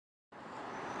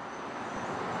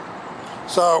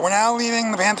So we're now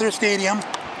leaving the Panther Stadium.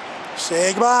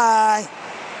 Say goodbye.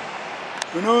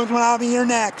 Who knows when I'll be here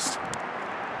next?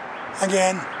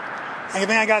 Again, I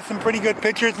think I got some pretty good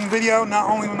pictures and video, not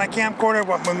only with my camcorder,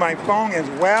 but with my phone as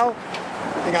well.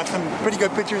 I got some pretty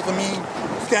good pictures of me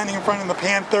standing in front of the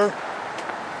Panther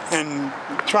and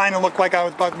trying to look like I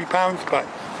was about to be pounced, but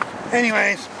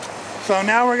anyways, so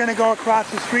now we're going to go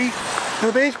across the street to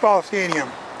the baseball stadium.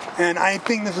 And I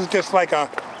think this is just like a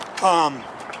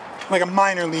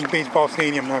minor league baseball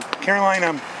stadium, the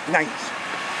Carolina Knights.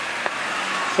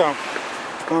 So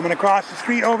I'm going to cross the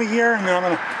street over here, and then I'm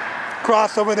going to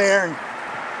cross over there and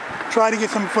try to get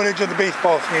some footage of the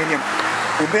baseball stadium.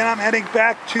 And then I'm heading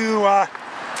back to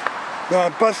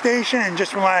the bus station and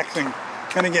just relaxing.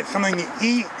 Gonna get something to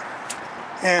eat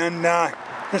and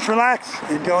just relax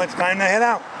until it's time to head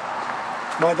out.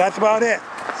 But that's about it.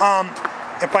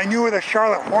 If I knew where the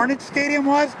Charlotte Hornets Stadium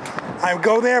was, I would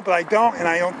go there, but I don't, and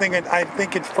I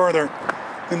think it's further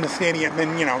than the stadium,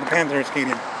 than, you know, the Panther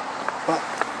Stadium. But,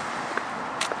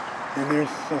 and there's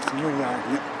a security guard.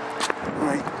 Yep.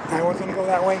 Alright, I was gonna go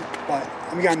that way, but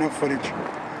we got enough footage.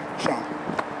 So,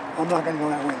 I'm not gonna go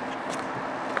that way.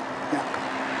 Yeah.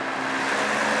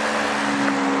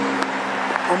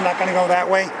 I'm not gonna go that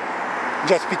way,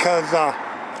 just because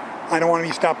I don't want to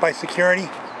be stopped by security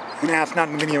and asked not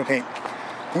to videotape.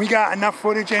 We got enough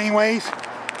footage anyways,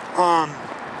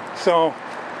 so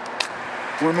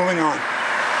we're moving on.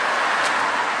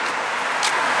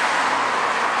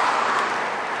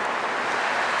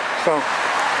 So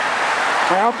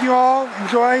I hope you all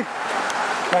enjoyed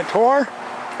my tour.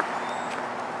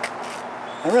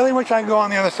 I really wish I could go on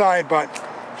the other side, but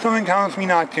something tells me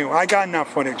not to. I got enough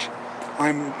footage.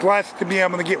 I'm blessed to be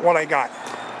able to get what I got.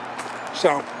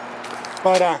 So,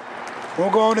 but we'll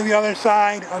go to the other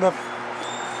side of the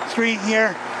street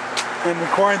here and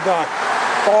record the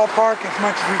ballpark as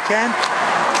much as we can.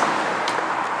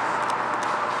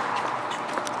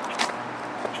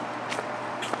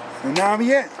 And that'll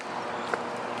be it.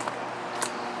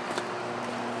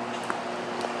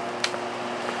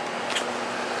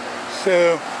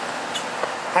 So,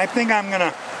 I think I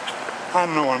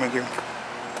don't know what I'm gonna do.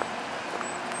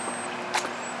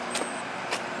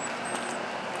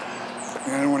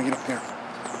 I don't want to get up there.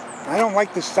 I don't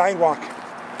like this sidewalk.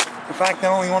 The fact that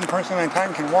only one person at a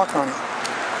time can walk on it.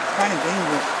 It's kind of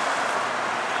dangerous.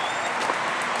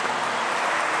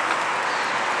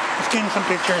 Just getting some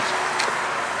pictures.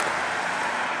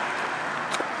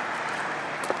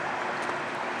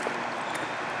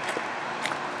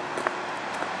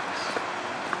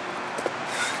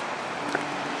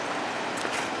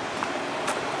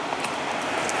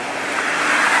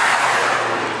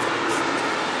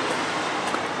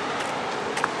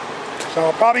 So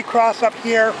I'll probably cross up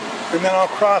here, and then I'll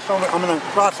cross over. I'm going to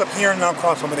cross up here, and then I'll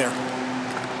cross over there.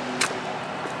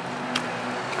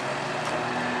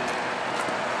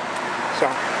 So,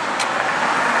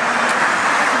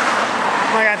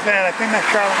 like I said, I think the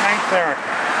Charlotte Knights are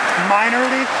a minor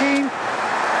league team.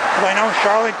 Because I know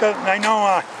Charlotte doesn't. I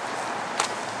know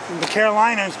the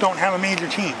Carolinas don't have a major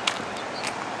team.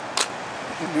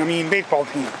 I mean, baseball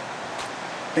team.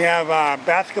 They have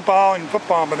basketball and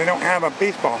football, but they don't have a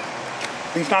baseball.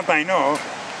 At least not that I know of.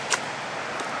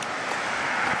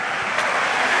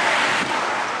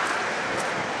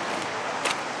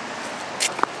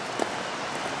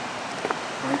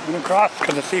 Alright, I'm going to cross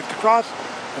because it's safe to cross.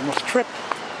 I almost tripped.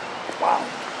 Wow.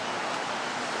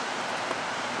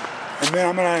 And then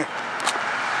I'm going to...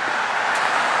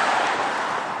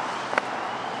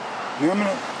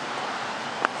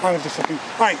 I was just looking.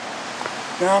 Alright.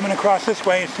 Now I'm going to cross this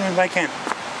way as soon as I can.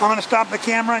 I'm going to stop the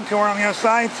camera until we're on the other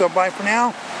side, so bye for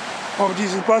now. Hope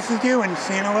Jesus blesses you, and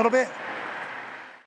see you in a little bit.